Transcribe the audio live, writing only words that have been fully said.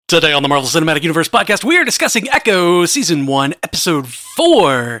Today on the Marvel Cinematic Universe podcast, we are discussing Echo Season 1, Episode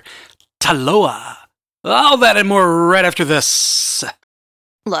 4, Taloa. All that and more right after this.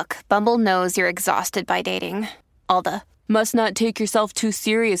 Look, Bumble knows you're exhausted by dating. All the, must not take yourself too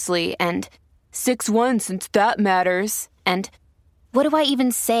seriously, and 6'1" since that matters, and what do I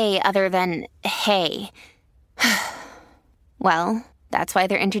even say other than, hey? Well, that's why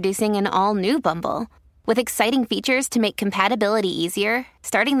they're introducing an all-new Bumble. With exciting features to make compatibility easier,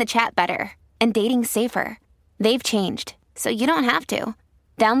 starting the chat better, and dating safer. They've changed, so you don't have to.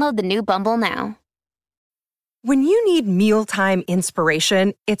 Download the new Bumble now. When you need mealtime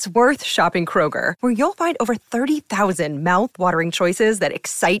inspiration, it's worth shopping Kroger, where you'll find over 30,000 mouth-watering choices that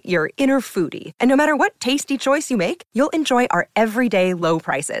excite your inner foodie. And no matter what tasty choice you make, you'll enjoy our everyday low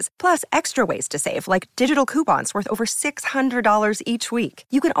prices, plus extra ways to save, like digital coupons worth over $600 each week.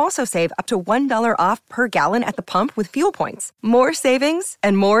 You can also save up to $1 off per gallon at the pump with fuel points. More savings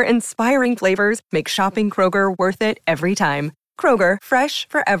and more inspiring flavors make shopping Kroger worth it every time. Kroger, fresh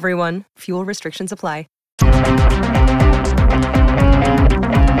for everyone. Fuel restrictions apply.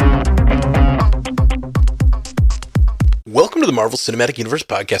 Welcome to the Marvel Cinematic Universe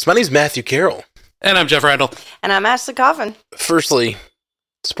podcast. My name is Matthew Carroll. And I'm Jeff Randall. And I'm Ashley Coffin. Firstly,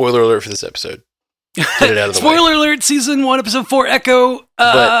 spoiler alert for this episode. Get it out of the way. Spoiler alert, Season 1, Episode 4, Echo,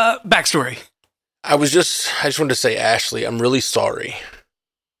 backstory. I just wanted to say, Ashley, I'm really sorry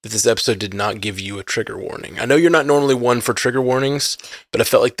that this episode did not give you a trigger warning. I know you're not normally one for trigger warnings, but I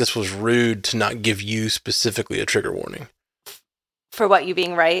felt like this was rude to not give you specifically a trigger warning. For what, you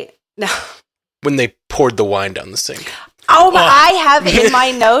being right? No. When they poured the wine down the sink. Oh, I have in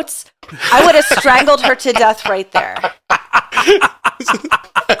my notes, I would have strangled her to death right there.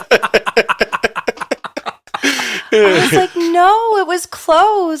 I was like, no, it was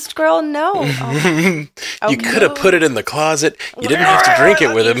closed, girl, no. You could have put it in the closet. You didn't have to drink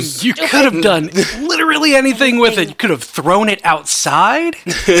it with him. You could have done literally anything with it. You could have thrown it outside.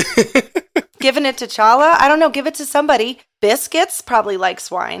 Given it to Chala? I don't know, give it to somebody. Biscuits probably likes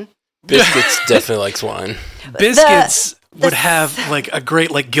wine. Biscuits definitely likes wine. Biscuits would have like a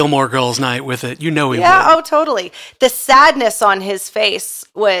great like Gilmore Girls night with it. You know he would. Oh, totally. The sadness on his face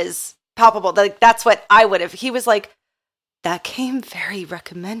was palpable. Like, that's what I would have. He was like, that came very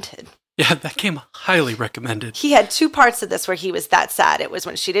recommended. Yeah, that came highly recommended. He had two parts of this where he was that sad. It was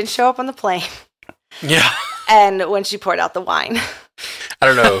when she didn't show up on the plane. Yeah. And when she poured out the wine. I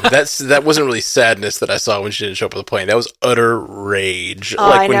don't know. That wasn't really sadness that I saw when she didn't show up on the plane. That was utter rage.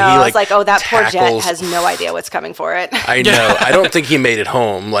 Oh, I know. I was like, oh, that poor jet has no idea what's coming for it. I know. I don't think he made it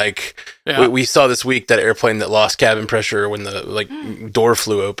home. Like, we saw this week that airplane that lost cabin pressure when the door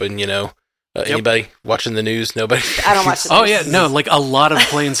flew open, you know. Anybody watching the news? Nobody? I don't watch the news. Oh, yeah. No, like a lot of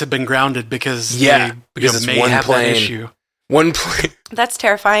planes have been grounded because because it's may one have plane. that issue. One plane. That's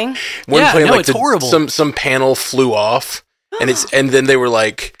terrifying. One plane, it's horrible. Some panel flew off, and then they were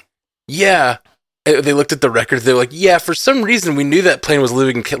like, yeah. They looked at the records. They were like, yeah. For some reason, we knew that plane was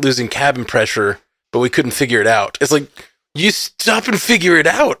losing cabin pressure, but we couldn't figure it out. It's like, you stop and figure it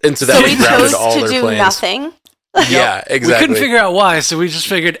out. And so that grounded all their planes. So we chose to do nothing. Yeah, exactly. We couldn't figure out why, so we just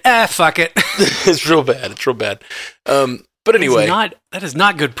figured, fuck it. It's real bad. But anyway, that is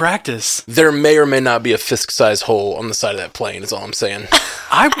not good practice. There may or may not be a fist-sized hole on the side of that plane, is all I'm saying.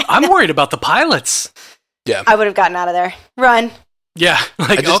 I'm worried about the pilots. Yeah. I would have gotten out of there. Run. Yeah,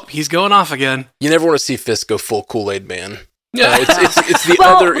 he's going off again. You never want to see Fisk go full Kool-Aid Man. Yeah. It's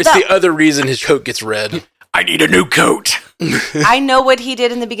the other reason his coat gets red. I need a new coat. I know what he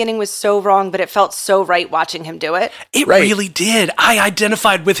did in the beginning was so wrong, but it felt so right watching him do it. It really did. I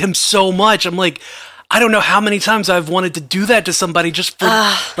identified with him so much. I'm like, I don't know how many times I've wanted to do that to somebody just for,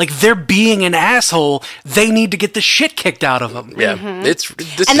 like, they're being an asshole. They need to get the shit kicked out of them. Yeah.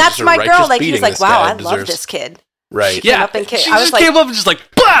 Mm-hmm. And that's my girl. Like, he was like, wow, I love this kid. Right. Yeah. She I was came up and just like,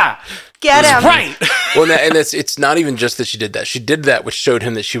 bah! Get him. Right. Well, and it's not even just that she did that. She did that, which showed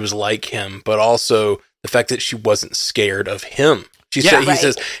him that she was like him, but also the fact that she wasn't scared of him. He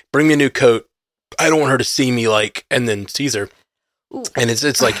says, bring me a new coat. I don't want her to see me and then sees her. Ooh. And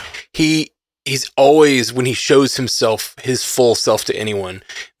it's like, he's always, when he shows himself, his full self to anyone,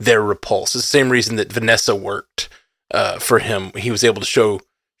 they're repulsed. It's the same reason that Vanessa worked for him. He was able to show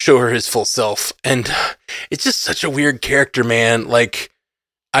her his full self. And it's just such a weird character, man. Like,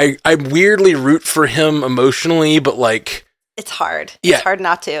 I weirdly root for him emotionally, but like... It's hard. Yeah. It's hard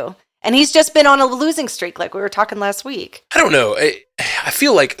not to. And he's just been on a losing streak like we were talking last week. I don't know. I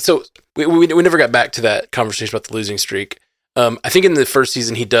feel like... So, we never got back to that conversation about the losing streak. I think in the first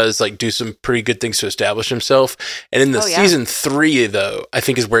season, he does do some pretty good things to establish himself. And in the season 3, though, I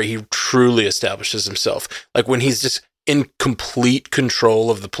think is where he truly establishes himself. Like when he's just in complete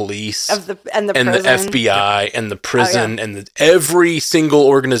control of the police and the FBI and the prison and every single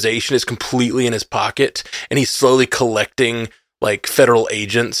organization is completely in his pocket, and he's slowly collecting like federal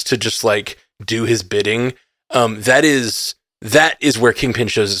agents to just like do his bidding. That is where Kingpin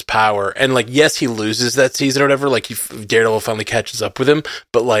shows his power. And like, yes, he loses that season or whatever. Like Daredevil finally catches up with him,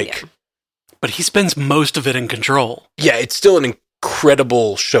 but like, but he spends most of it in control. Yeah, it's still an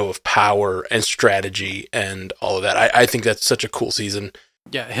incredible show of power and strategy and all of that. I think that's such a cool season.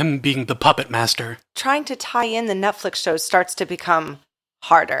 Yeah, him being the puppet master. Trying to tie in the Netflix shows starts to become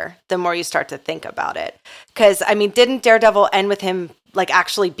harder the more you start to think about it. Because, I mean, didn't Daredevil end with him, like,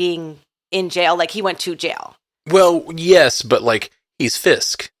 actually being in jail? Like, he went to jail. Well, yes, but, like, he's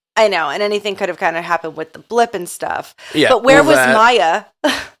Fisk. I know, and anything could have kind of happened with the blip and stuff. Yeah, but where was Maya?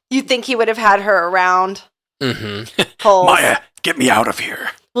 You'd think he would have had her around. Mm-hmm. Maya, get me out of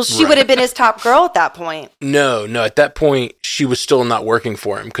here. Well, she would have been his top girl at that point. No, at that point, she was still not working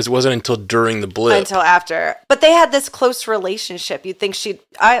for him, because it wasn't until during the blip. Until after. But they had this close relationship. You'd think she'd...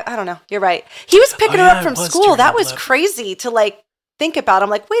 I don't know. You're right. He was picking her up from school. That was crazy to, like, think about. I'm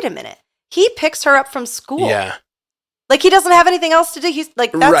like, wait a minute. He picks her up from school. Yeah. Like, he doesn't have anything else to do. He's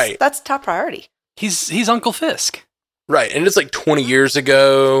like, that's top priority. He's Uncle Fisk. Right. And it's like 20 years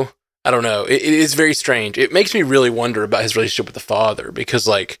ago. I don't know. It is very strange. It makes me really wonder about his relationship with the father, because,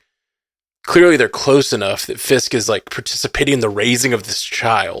 like, clearly they're close enough that Fisk is, like, participating in the raising of this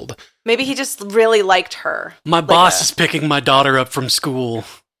child. Maybe he just really liked her. My boss is picking my daughter up from school.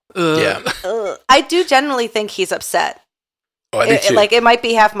 Yeah. I do generally think he's upset. Oh, I do too. Like, it might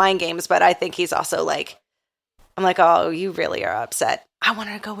be half mind games, but I think he's also like, I'm like, oh, you really are upset. I want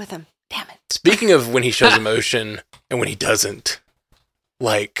her to go with him. Damn it. Speaking of when he shows emotion and when he doesn't,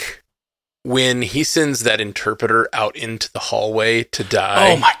 like... when he sends that interpreter out into the hallway to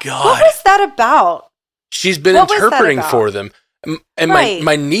die. Oh my God. What was that about? She's been interpreting for them. And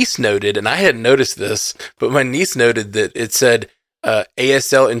my niece noted, and I hadn't noticed this, but my niece noted that it said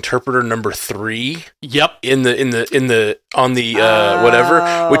ASL interpreter number 3. Yep. On the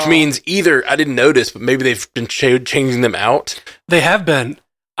whatever, which means either I didn't notice, but maybe they've been changing them out. They have been.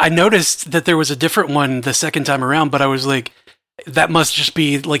 I noticed that there was a different one the second time around, but I was like, that must just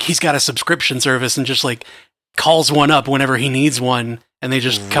be like he's got a subscription service and just like calls one up whenever he needs one, and they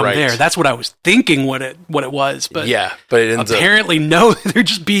just come there. That's what I was thinking what it was, but yeah, but it ends apparently no, they're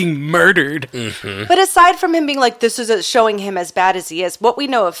just being murdered. Mm-hmm. But aside from him being like, this is showing him as bad as he is, what we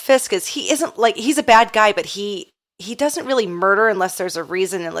know of Fisk is he isn't like, he's a bad guy, but he doesn't really murder unless there's a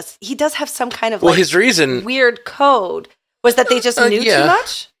reason, unless he does have some kind of his reason weird code was that they just knew too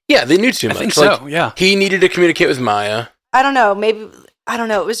much. Yeah, they knew too much. I think so. Yeah, he needed to communicate with Maya. I don't know. Maybe, I don't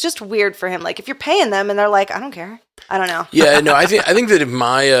know. It was just weird for him. Like, if you're paying them and they're like, I don't care. I don't know. Yeah, no, I think that if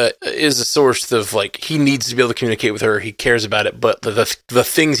Maya is a source of, like, he needs to be able to communicate with her, he cares about it, but the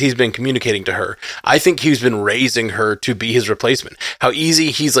things he's been communicating to her, I think he's been raising her to be his replacement. How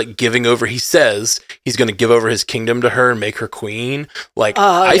easy he's, like, giving over, he says he's going to give over his kingdom to her and make her queen. Like,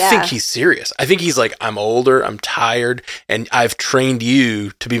 I think he's serious. I think he's like, I'm older, I'm tired, and I've trained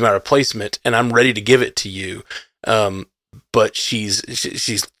you to be my replacement, and I'm ready to give it to you. But she's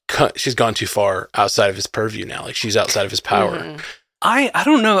gone too far outside of his purview now. Like, she's outside of his power. Mm-hmm. I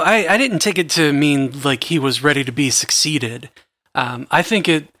don't know. I didn't take it to mean like he was ready to be succeeded. I think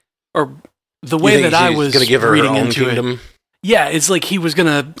the way that I was gonna give her reading her own into kingdom? it. Yeah, it's like he was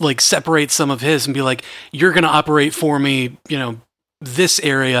gonna like separate some of his and be like, you're gonna operate for me, this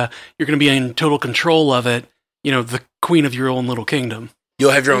area. You're gonna be in total control of it. The queen of your own little kingdom.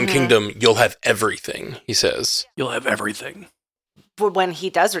 You'll have your own kingdom. You'll have everything, he says. You'll have everything. When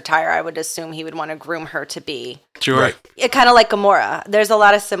he does retire, I would assume he would want to groom her to be... Sure. Right. Kind of like Gamora. There's a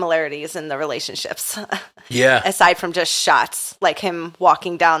lot of similarities in the relationships. Yeah. Aside from just shots, like him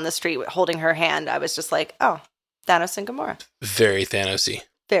walking down the street holding her hand, I was just like, oh, Thanos and Gamora. Very Thanos-y.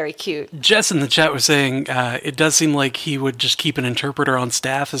 Very cute. Jess in the chat was saying it does seem like he would just keep an interpreter on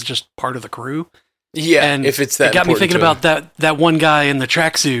staff as just part of the crew. Yeah, and if it's that, it got me thinking about that one guy in the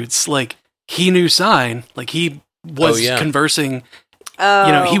tracksuits. Like, he knew sign. Like, he was conversing.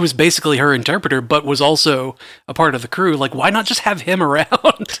 He was basically her interpreter, but was also a part of the crew. Like, why not just have him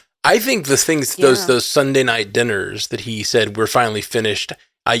around? I think the things, those Sunday night dinners that he said, we're finally finished.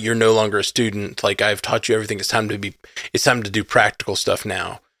 You're no longer a student. Like, I've taught you everything. It's time to do practical stuff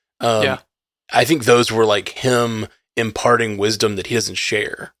now. I think those were like him imparting wisdom that he doesn't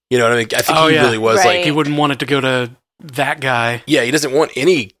share. You know what I mean? I think he really was like... He wouldn't want it to go to that guy. Yeah, he doesn't want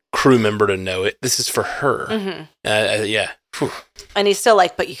any crew member to know it. This is for her. Mm-hmm. Yeah. Whew. And he's still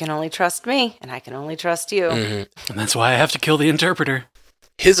like, but you can only trust me, and I can only trust you. Mm-hmm. And that's why I have to kill the interpreter.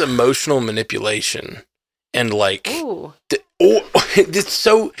 His emotional manipulation and like, it's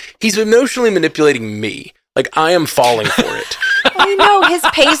so he's emotionally manipulating me. Like I am falling for it. I know his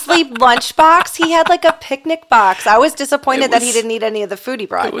Paisley lunchbox. He had like a picnic box. I was disappointed that he didn't eat any of the food he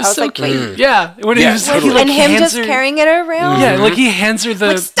brought. It was I was so like, cute. Yeah, when he was totally. like, and him just her, carrying it around. Yeah, like he hands her the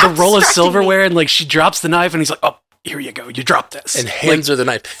roll of distracting silverware, and like she drops the knife, and he's like, "Oh, here you go. You dropped this." And hands her the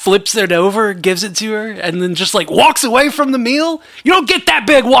knife. Flips it over, gives it to her, and then just like walks away from the meal. You don't get that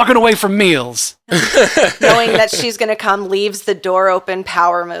big walking away from meals. Knowing that she's going to come, leaves the door open,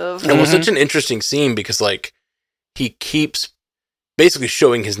 power move. It was such an interesting scene because like he keeps basically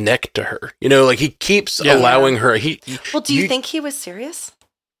showing his neck to her. You know, like he keeps allowing her. Well, do you think he was serious?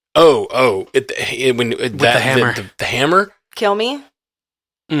 With the hammer. The hammer? Kill me?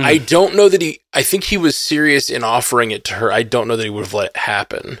 I don't know that I think he was serious in offering it to her. I don't know that he would have let it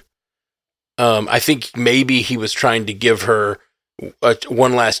happen. I think maybe he was trying to give her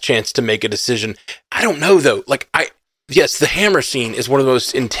one last chance to make a decision. I don't know though. Like yes, the hammer scene is one of the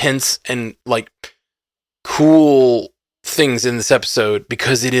most intense and like cool things in this episode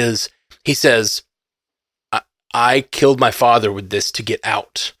because it is, he says, I killed my father with this to get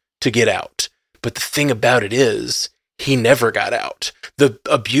out. But the thing about it is, he never got out. The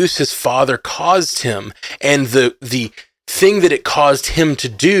abuse his father caused him and the thing that it caused him to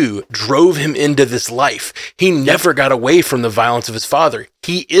do drove him into this life. He never got away from the violence of his father.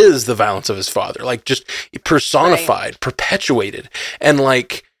 He is the violence of his father, like just personified, perpetuated. And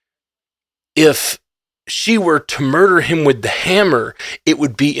like, if she were to murder him with the hammer, it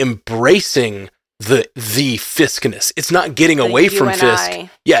would be embracing the Fiskness. It's not getting away from Fisk.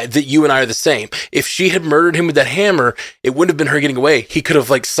 Yeah, that you and I are the same. If she had murdered him with that hammer, it wouldn't have been her getting away. He could have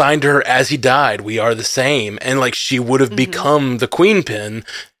like signed her as he died. We are the same, and like she would have become the Queen Pin.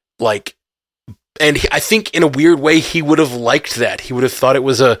 Like, and I think in a weird way he would have liked that. He would have thought it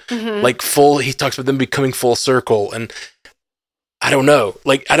was a like full. He talks about them becoming full circle, and I don't know.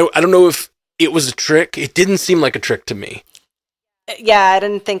 Like I don't know if it was a trick. It didn't seem like a trick to me. Yeah, I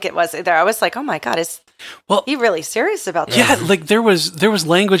didn't think it was either. I was like, oh my God, is he really serious about this? Yeah, like there was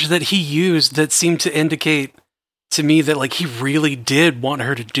language that he used that seemed to indicate to me that like he really did want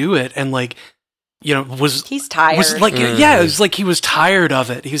her to do it, and like, you know, he's tired. Was like yeah, it was like he was tired of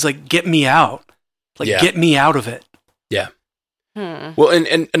it. He was like, get me out. Like get me out of it. Yeah. Well,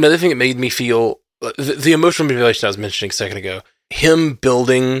 and another thing that made me feel the emotional manipulation I was mentioning a second ago, him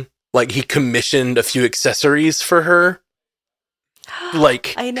building, like he commissioned a few accessories for her.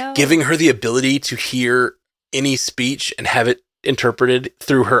 Like, I know. Giving her the ability to hear any speech and have it interpreted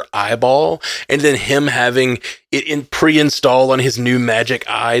through her eyeball, and then him having it pre-installed on his new magic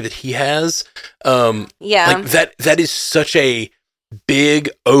eye that he has. Like that is such a big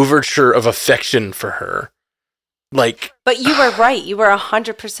overture of affection for her. Like, but you were right. You were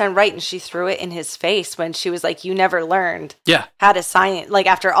 100% right, and she threw it in his face when she was like, "You never learned, how to sign it. Like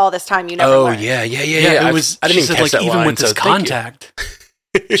after all this time, you never learned." Yeah. It was. I didn't even catch that line. Even with this contact,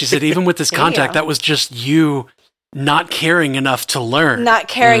 she said, even with this contact, that was just you not caring enough to learn. Not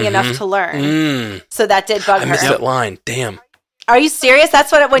caring enough to learn. So that did bug her. I missed that line. Damn. Are you serious?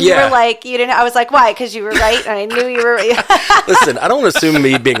 That's what when you were like, you didn't. I was like, why? Because you were right, and I knew you were right. Listen, I don't assume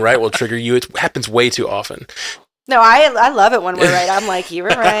me being right will trigger you. It happens way too often. No, I love it when we're right. I'm like, you were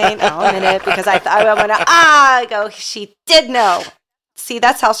right. I'll admit it because I went, I go, she did know. See,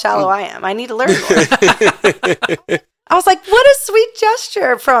 that's how shallow I am. I need to learn more. I was like, what a sweet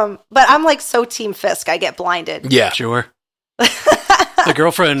gesture but I'm like so Team Fisk. I get blinded. Yeah. Sure. The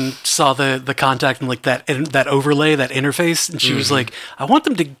girlfriend saw the contact and like that overlay, that interface, and she was like, I want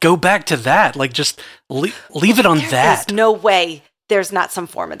them to go back to that. Like, just leave it on that. There's no way there's not some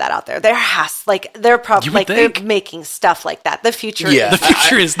form of that out there. There has, like, they're probably like they're making stuff like that. The future the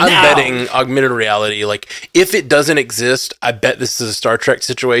future is now. I'm betting augmented reality, like, if it doesn't exist, I bet this is a Star Trek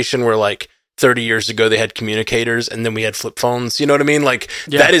situation where, like, 30 years ago they had communicators and then we had flip phones. You know what I mean? Like,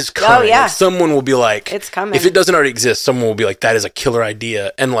 that is coming. Oh, yeah. Like, someone will be like, it's coming. If it doesn't already exist, someone will be like, that is a killer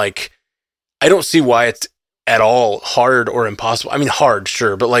idea. And, like, I don't see why it's at all hard or impossible. I mean, hard,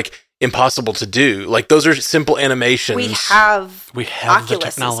 sure, but, like, impossible to do. Like, those are simple animations. We have Oculus the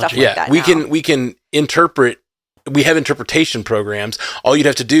technology. And stuff like that we can interpret. We have interpretation programs. All you'd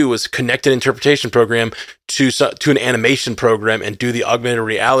have to do is connect an interpretation program to an animation program and do the augmented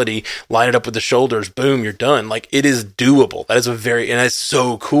reality, line it up with the shoulders, boom, you're done. Like, it is doable. That is and it's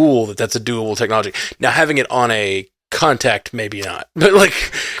so cool that that's a doable technology. Now, having it on a contact, maybe not, but like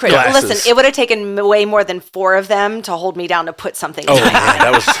glasses. Listen, it would have taken way more than 4 of them to hold me down to put something in my eye.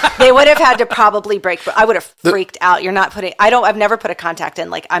 That was. They would have had to probably break. I would have freaked out. You're not putting. I've never put a contact in.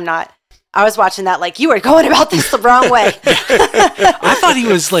 Like, I'm not. I was watching that like, you were going about this the wrong way. I thought he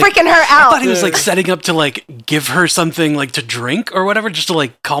was like freaking her out. I thought he was like setting up to like give her something like to drink or whatever, just to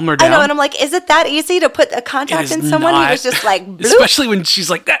like calm her down. I know, and I'm like, is it that easy to put a contact in someone? He was just like, bloop. Especially when she's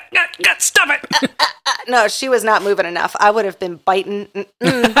like, stop it. No, she was not moving enough. I would have been biting.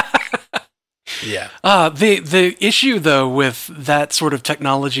 Yeah. The issue though with that sort of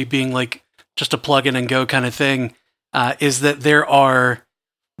technology being like just a plug in and go kind of thing is that there are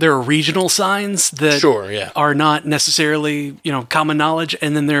regional signs that are not necessarily, common knowledge.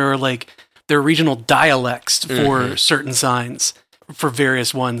 And then there are regional dialects for certain signs for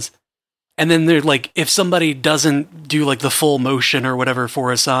various ones. And then they're like, if somebody doesn't do like the full motion or whatever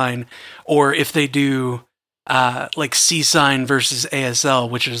for a sign, or if they do like C sign versus ASL,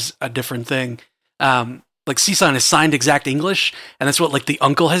 which is a different thing. Like C sign is signed exact English. And that's what like the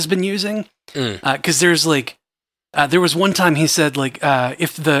uncle has been using. 'Cause there's like, there was one time he said, like,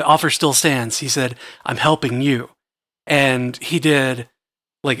 if the offer still stands, he said, I'm helping you. And he did,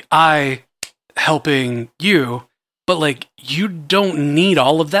 like, I helping you. But, like, you don't need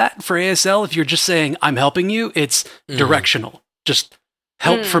all of that for ASL. If you're just saying, I'm helping you, it's directional. Just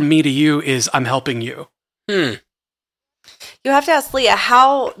help from me to you is I'm helping you. You have to ask Leah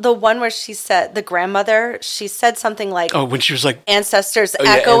how the one where she said the grandmother, she said something like, when she was like ancestors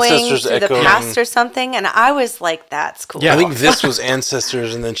echoing through the past or something, and I was like, that's cool. Yeah, I think this was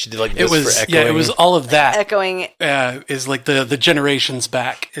ancestors, and then she did like this for echoing. Yeah, it was all of that. Echoing is like the generations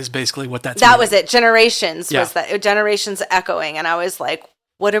back is basically what that's. That was it. Generations was that generations echoing, and I was like,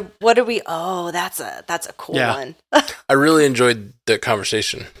 what are we? Oh, that's a cool one. I really enjoyed the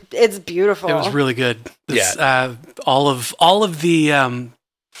conversation. It's beautiful. It was really good. All of the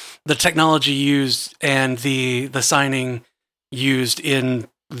technology used and the signing used in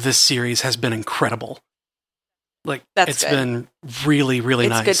this series has been incredible. Like it's been really, really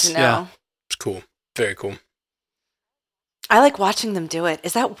nice. It's good to know. Yeah. It's cool. Very cool. I like watching them do it.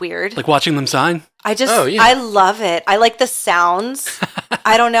 Is that weird? Like watching them sign? I love it. I like the sounds.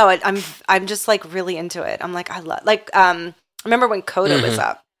 I don't know. I'm just like really into it. I'm like, I remember when Coda was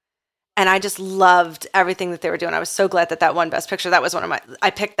up and I just loved everything that they were doing. I was so glad that won Best Picture. That was one of I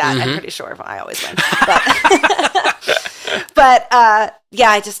picked that. I'm pretty sure I always win. But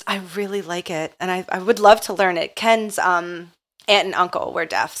I really like it. And I would love to learn it. Ken's aunt and uncle were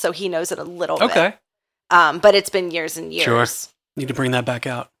deaf, so he knows it a little bit. Okay. But it's been years and years. Sure. Need to bring that back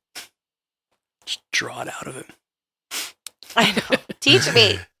out. Just draw it out of him. I know. Teach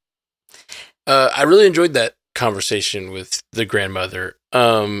me. I really enjoyed that conversation with the grandmother.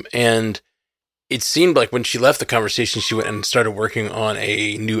 And it seemed like when she left the conversation, she went and started working on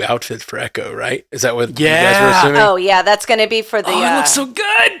a new outfit for Echo, right? Is that what you guys were assuming? Oh, yeah. That's going to be for the... it looks so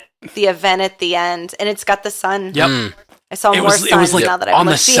good! The event at the end. And it's got the sun. Yep. I saw more suns like now that I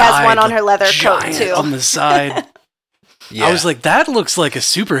looked. She has one on her leather coat, too. On the side. Yeah. I was like, that looks like a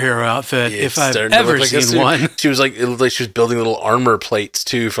superhero outfit if I've ever seen one. She was like, it looked like she was building little armor plates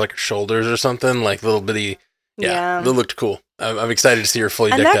too for like her shoulders or something, like little bitty. Yeah. It looked cool. I'm excited to see her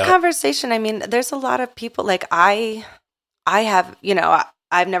fully decked out. And that conversation, I mean, there's a lot of people like I have,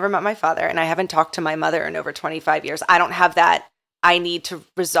 I've never met my father and I haven't talked to my mother in over 25 years. I don't have that. I need to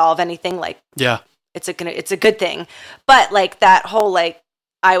resolve anything. Like, it's a good thing. But like that whole like,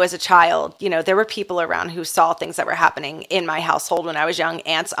 I was a child, there were people around who saw things that were happening in my household when I was young,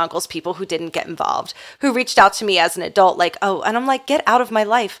 aunts, uncles, people who didn't get involved, who reached out to me as an adult, like, oh, and I'm like, get out of my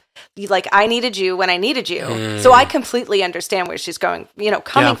life. Like, I needed you when I needed you. So I completely understand where she's going,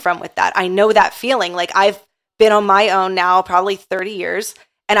 coming from with that. I know that feeling. Like, I've been on my own now probably 30 years,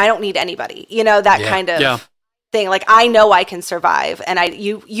 and I don't need anybody, that kind of thing. Like, I know I can survive, and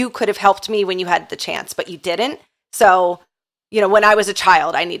you could have helped me when you had the chance, but you didn't. So... when I was a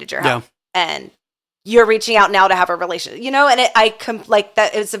child, I needed your help, and you're reaching out now to have a relationship, and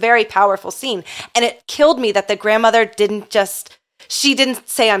that. It's a very powerful scene, and it killed me that the grandmother didn't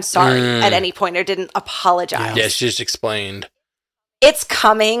say I'm sorry at any point or didn't apologize. Yeah, she just explained. It's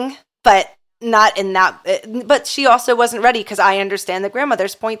coming, but not in that. But she also wasn't ready because I understand the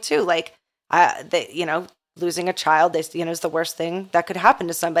grandmother's point too. Like, losing a child, is the worst thing that could happen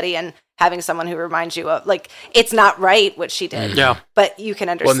to somebody, and having someone who reminds you of, like, it's not right what she did. Yeah. But you can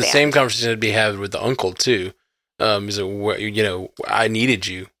understand. Well, and the same conversation had to be had with the uncle, too. Is I needed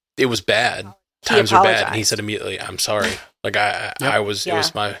you. It was bad. Times were bad. And he said immediately, I'm sorry. Like, I was, it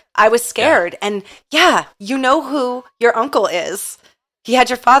was my... I was scared. And, you know who your uncle is. He had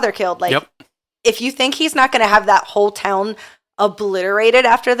your father killed. Like, if you think he's not going to have that whole town obliterated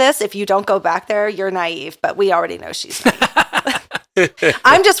after this, if you don't go back there, you're naive. But we already know she's naive.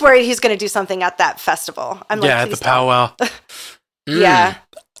 I'm just worried he's going to do something at that festival. I'm like, at the powwow. Yeah.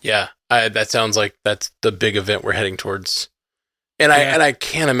 Yeah, that sounds like that's the big event we're heading towards. And I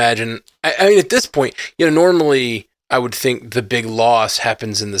can't imagine. I mean, at this point, normally I would think the big loss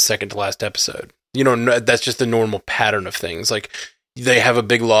happens in the second to last episode. That's just the normal pattern of things. Like, they have a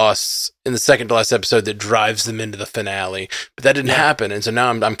big loss in the second to last episode that drives them into the finale, but that didn't happen. And so now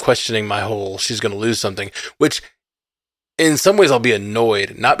I'm questioning my whole she's going to lose something, which in some ways I'll be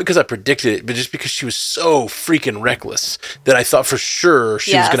annoyed, not because I predicted it, but just because she was so freaking reckless that I thought for sure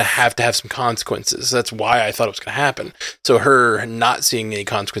she was going to have some consequences. That's why I thought it was going to happen. So her not seeing any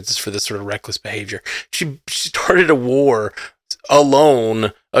consequences for this sort of reckless behavior, she started a war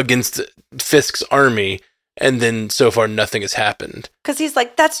alone against Fisk's army. And then so far, nothing has happened. Because he's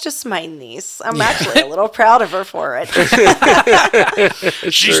like, that's just my niece. I'm actually a little proud of her for it.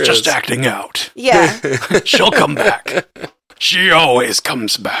 She's just acting out. Yeah. She'll come back. She always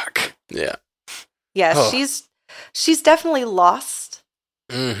comes back. Yeah. Yeah, she's definitely lost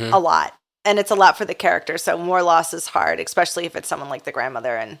a lot. And it's a lot for the character. So more loss is hard, especially if it's someone like the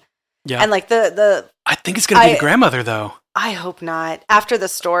grandmother. And like the I think it's going to be the grandmother, though. I hope not. After the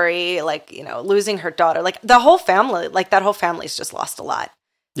story, like, losing her daughter, like the whole family, like that whole family's just lost a lot.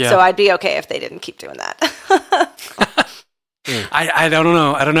 Yeah. So I'd be okay if they didn't keep doing that. I don't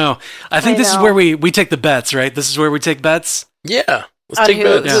know. I think this is where we take the bets, right? This is where we take bets. Yeah. Let's take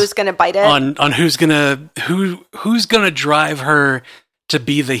bets. Who's going to bite it? On who's gonna drive her to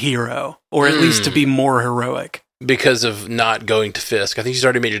be the hero, or at least to be more heroic. Because of not going to Fisk. I think she's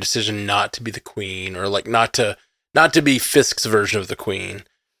already made a decision not to be the queen, or like not to be Fisk's version of the queen.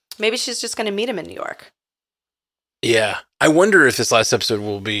 Maybe she's just going to meet him in New York. Yeah. I wonder if this last episode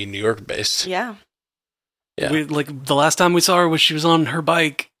will be New York based. Yeah. Yeah. Like the last time we saw her was she was on her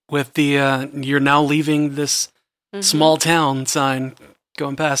bike with the "You're now leaving this small town" sign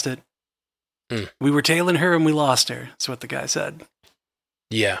going past it. We were tailing her and we lost her. That's what the guy said.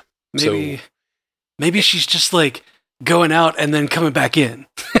 Yeah. Maybe she's just like going out and then coming back in.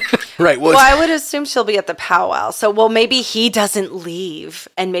 Right. Well, I would assume she'll be at the powwow. So, maybe he doesn't leave,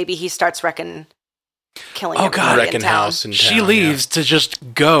 and maybe he starts killing everybody in town. House in town. She leaves to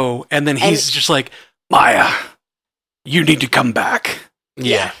just go, and then he's just like, Maya, you need to come back.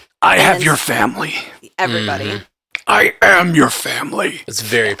 Yeah. I have your family. Everybody. I am your family. It's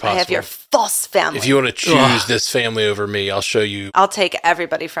very possible. I have your false family. If you want to choose this family over me, I'll show you. I'll take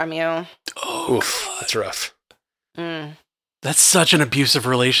everybody from you. Oh, oof, that's rough. That's such an abusive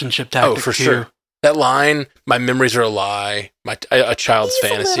relationship tactic. Oh, for sure. That line, "My memories are a lie," a child's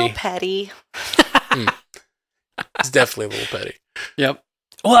fantasy. A little petty. It's definitely a little petty. Yep.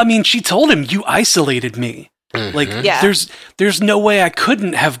 Well, I mean, she told him, "You isolated me." Like, there's no way I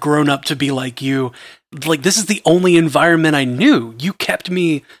couldn't have grown up to be like you. Like, this is the only environment I knew. You kept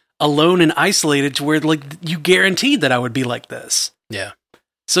me alone and isolated to where, like, you guaranteed that I would be like this. Yeah.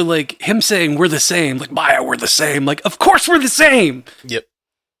 So, like, him saying, "We're the same," like, Maya, we're the same. Like, of course we're the same. Yep.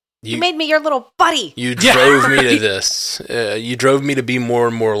 You made me your little buddy. You drove me to this. You drove me to be more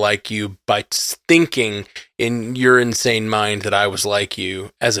and more like you by thinking in your insane mind that I was like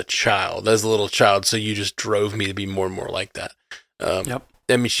you as a little child. So you just drove me to be more and more like that. Yep.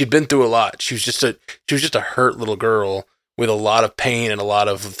 I mean, she'd been through a lot. She was just a hurt little girl with a lot of pain and a lot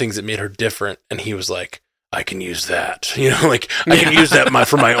of things that made her different. And he was like, I can use that, I can use that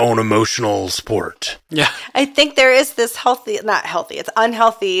for my own emotional support. Yeah. I think there is this it's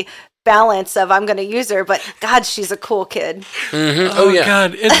unhealthy balance of I'm going to use her, but God, she's a cool kid. Mm-hmm. Oh yeah.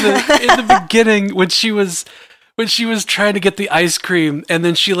 God. In the beginning, when she was trying to get the ice cream, and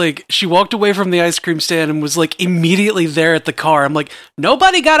then she walked away from the ice cream stand and was like immediately there at the car. I'm like,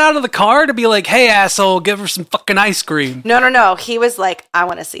 nobody got out of the car to be like, hey, asshole, give her some fucking ice cream. No. He was like, I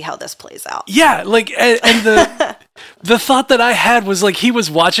want to see how this plays out. Yeah, like, and the thought that I had was like, he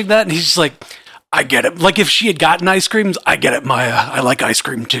was watching that and he's just like, I get it. Like, if she had gotten ice creams, I get it, Maya. I like ice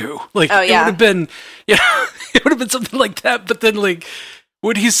cream too. Like, It would have been, it would have been something like that. But then, like,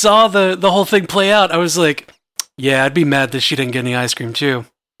 when he saw the whole thing play out, I was like, yeah, I'd be mad that she didn't get any ice cream too.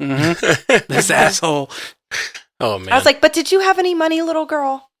 This asshole. Oh man. I was like, but did you have any money, little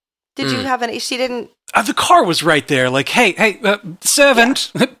girl? Did you have any? She didn't. The car was right there. Like, hey,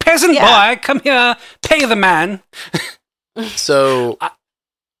 servant, peasant boy, come here, pay the man. So,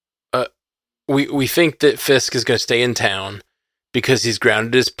 we think that Fisk is going to stay in town because he's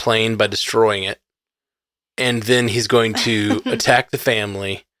grounded his plane by destroying it, and then he's going to attack the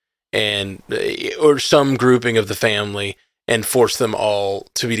family or some grouping of the family and force them all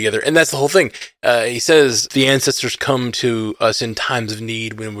to be together. And that's the whole thing. He says the ancestors come to us in times of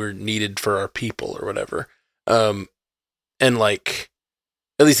need when we're needed for our people or whatever. And like,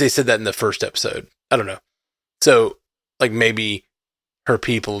 at least they said that in the first episode. I don't know. So like maybe her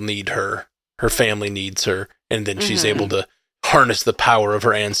people need her. Her family needs her. And then she's able to harness the power of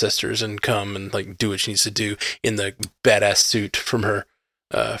her ancestors and come and like do what she needs to do in the badass suit from her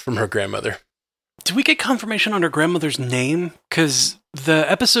grandmother. Did we get confirmation on her grandmother's name? Because the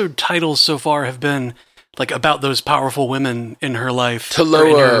episode titles so far have been like about those powerful women in her life.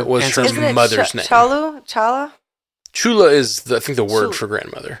 Taloa was her mother's name. Chala? Chula is, I think, the word for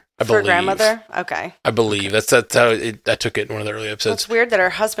grandmother. I believe. For grandmother? Okay. I believe. That's how I took it in one of the early episodes. Well, it's weird that her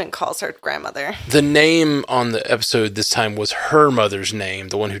husband calls her grandmother. The name on the episode this time was her mother's name,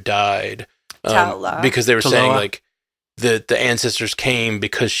 the one who died. Because they were saying, like, the ancestors came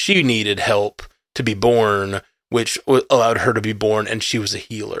because she needed help to be born, which allowed her to be born, and she was a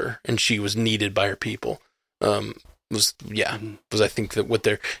healer, and she was needed by her people. Was I think that what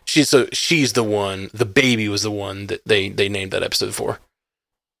she's the one, the baby was the one that they named that episode for.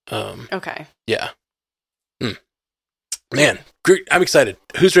 Okay. Yeah. Man, great. I'm excited.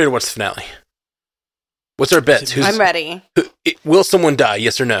 Who's ready to watch the finale? What's our bets? I'm ready. Will someone die?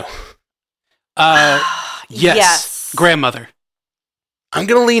 Yes or no? Yes. Grandmother. I'm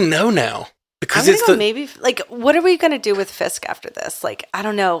gonna lean no now. Because I'm gonna go maybe, like, what are we going to do with Fisk after this? Like, I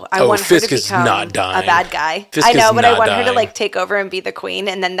don't know. I want Fisk her to become not dying. A bad guy. Fisk I know, but I want dying. her to, like, take over and be the queen,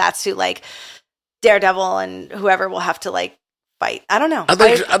 and then that's who, like, Daredevil and whoever will have to, like, fight. I don't know. I'd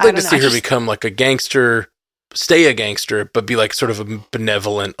like to see her become, like, a gangster, stay a gangster, but be, like, sort of a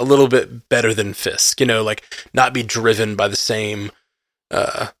benevolent, a little bit better than Fisk, you know, like, not be driven by the same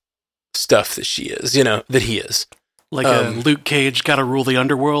stuff that she is, you know, that he is. Like a Luke Cage gotta rule the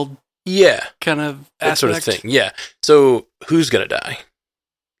underworld. Yeah. Kind of aspect. That sort of thing. Yeah. So who's going to die?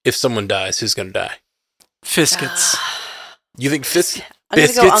 If someone dies, who's going to die? Fiskets. You think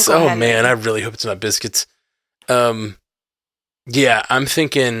Biscuits? Go oh man, I really hope it's not Biscuits. Yeah, I'm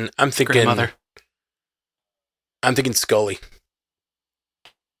thinking Grandmother. I'm thinking Scully.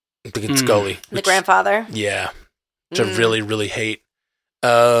 Scully. The grandfather? Yeah. Which I really, really hate.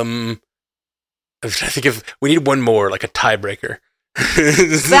 I think we need one more, like a tiebreaker.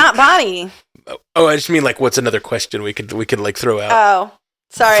 Bonnie. Oh, I just mean like, what's another question we could like throw out? Oh,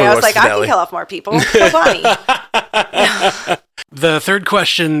 sorry. I was like, finale. I can kill off more people. So Bonnie. The third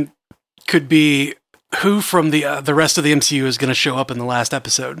question could be who from the rest of the MCU is going to show up in the last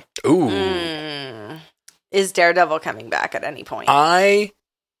episode. Ooh. Is Daredevil coming back at any point? I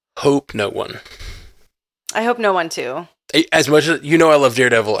hope no one. I hope no one too. As much as I love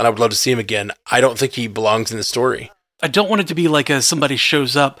Daredevil and I would love to see him again, I don't think he belongs in the story. I don't want it to be like somebody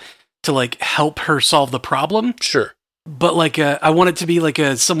shows up to like help her solve the problem. Sure. But like I want it to be like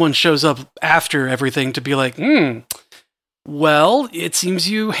someone shows up after everything to be like, well, it seems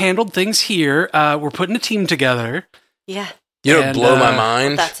you handled things here. We're putting a team together. Yeah. You know, blow my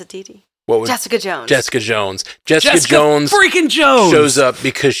mind. That's a DD. Jessica Jones. Jessica Jones freaking Jones shows up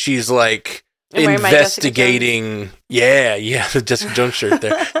because she's like investigating. Yeah, the Jessica Jones shirt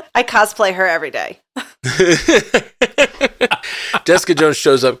there. I cosplay her every day. Jessica Jones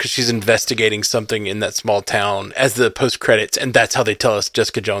shows up because she's investigating something in that small town as the post credits, and that's how they tell us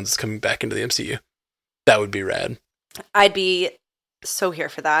Jessica Jones is coming back into the MCU. That would be rad. I'd be so here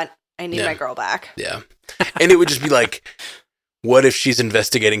for that. I need my girl back. Yeah, and it would just be like, what if she's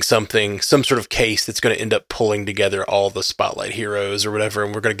investigating something, some sort of case that's going to end up pulling together all the Spotlight heroes or whatever,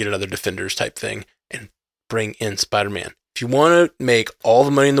 and we're going to get another Defenders type thing and bring in Spider-Man. If you want to make all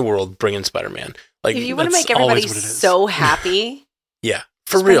the money in the world, bring in Spider-Man. Like, if you want to make everybody so happy, yeah,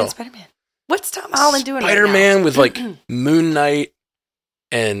 for real. Spider-Man. What's Tom Holland doing? Spider-Man right now? with like Moon Knight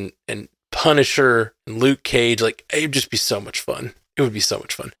and Punisher and Luke Cage, like it would just be so much fun. It would be so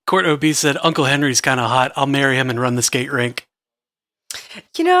much fun. Court OB said, "Uncle Henry's kind of hot. I'll marry him and run the skate rink."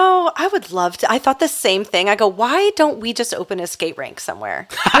 You know, I would love to. I thought the same thing. I go, why don't we just open a skate rink somewhere?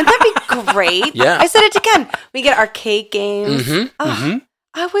 Wouldn't that be great? Yeah. I said it again. We get arcade games.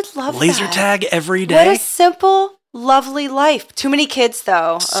 I would love laser tag every day. What a simple, lovely life. Too many kids,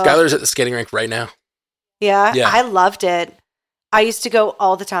 though. Skylar's at the skating rink right now. Yeah, I loved it. I used to go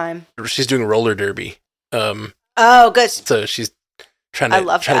all the time. She's doing roller derby. Oh, good. So she's trying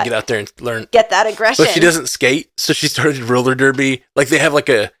to get out there and learn. Get that aggression. But she doesn't skate, so she started roller derby. Like they have like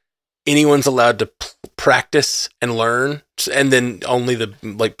anyone's allowed to practice and learn, and then only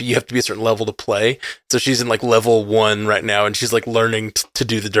you have to be a certain level to play. So she's in like level 1 right now, and she's like learning to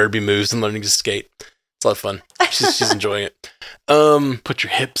do the derby moves and learning to skate. It's a lot of fun. She's enjoying it. Put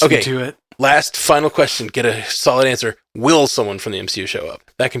your hips into it. Last final question. Get a solid answer. Will someone from the MCU show up?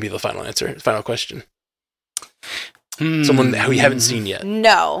 That can be the final answer. Final question. Someone who we haven't seen yet.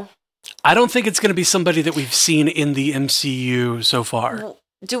 No. I don't think it's going to be somebody that we've seen in the MCU so far.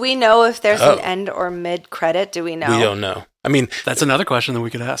 Do we know if there's an end or mid credit? Do we know? We don't know. I mean, that's another question that we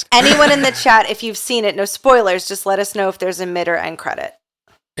could ask. Anyone in the chat, if you've seen it, no spoilers, just let us know if there's a mid or end credit.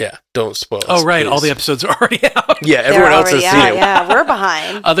 Yeah, don't spoil us. Oh, right. Please. All the episodes are already out. Yeah, everyone else has seen it. Yeah, we're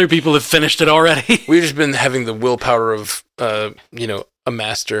behind. Other people have finished it already. We've just been having the willpower of, a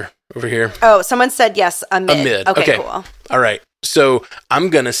master over here. Oh, someone said yes, a mid. A mid. Okay, cool. All right. So I'm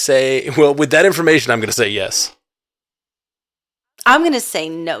going to say, well, with that information, I'm going to say yes. I'm going to say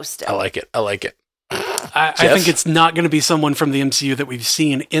no still. I like it. I think it's not going to be someone from the MCU that we've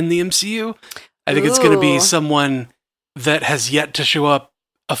seen in the MCU. I think it's going to be someone that has yet to show up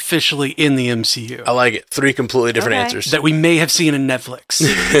officially in the MCU. I like it. 3 completely different answers. That we may have seen in Netflix.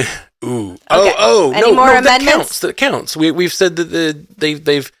 Ooh. Okay. Any more That amendments? counts. We've said that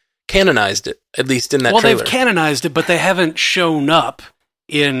they've canonized it, at least in that trailer. Well, they've canonized it, but they haven't shown up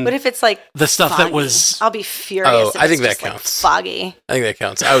in What if it's like the stuff foggy? that was... I'll be furious if I think it's that just, counts. like, foggy. I think that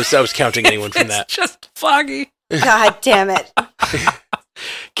counts. I was counting anyone from that. It's just foggy. God damn it.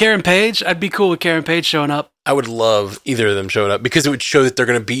 Karen Page, I'd be cool with Karen Page showing up. I would love either of them showing up because it would show that they're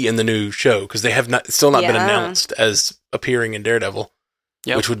going to be in the new show because they have still not been announced as appearing in Daredevil,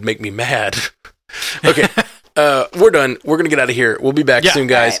 which would make me mad. Okay, we're done. We're going to get out of here. We'll be back soon,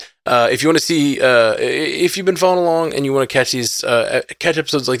 guys. Right. If you want to see, if you've been following along and you want to catch these, catch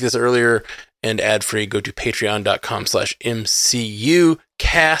episodes like this earlier and ad-free, go to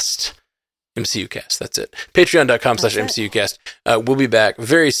patreon.com/MCUcast. MCUcast, that's it. Patreon.com/MCUcast. We'll be back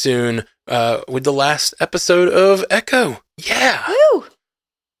very soon with the last episode of Echo. Yeah. Woo!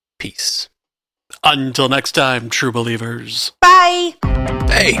 Peace. Until next time, true believers. Bye!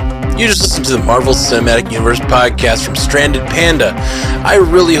 Hey, you just listened to the Marvel Cinematic Universe podcast from Stranded Panda. I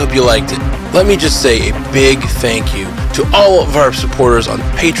really hope you liked it. Let me just say a big thank you to all of our supporters on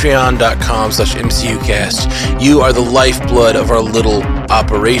patreon.com/MCUcast. You are the lifeblood of our little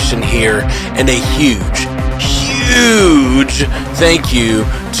operation here, and a huge thank you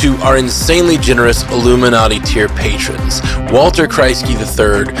to our insanely generous Illuminati tier patrons, Walter Kreisky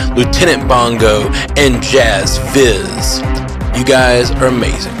III, Lieutenant Bongo, and Jazz Viz. You guys are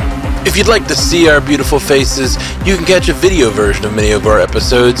amazing. If you'd like to see our beautiful faces, you can catch a video version of many of our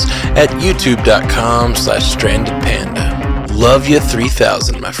episodes at youtube.com/strandedpanda. Love you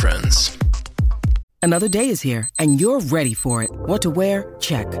 3000, my friends. Another day is here, and you're ready for it. What to wear?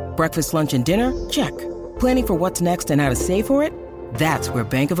 Check. Breakfast, lunch, and dinner? Check. Planning for what's next and how to save for it? That's where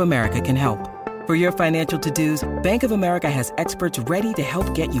Bank of America can help. For your financial to-dos, Bank of America has experts ready to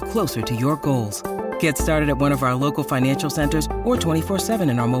help get you closer to your goals. Get started at one of our local financial centers or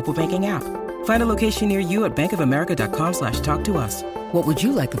 24/7 in our mobile banking app. Find a location near you at bankofamerica.com/talktous. What would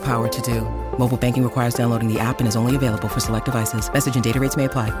you like the power to do? Mobile banking requires downloading the app and is only available for select devices. Message and data rates may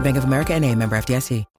apply. Bank of America NA, member FDIC.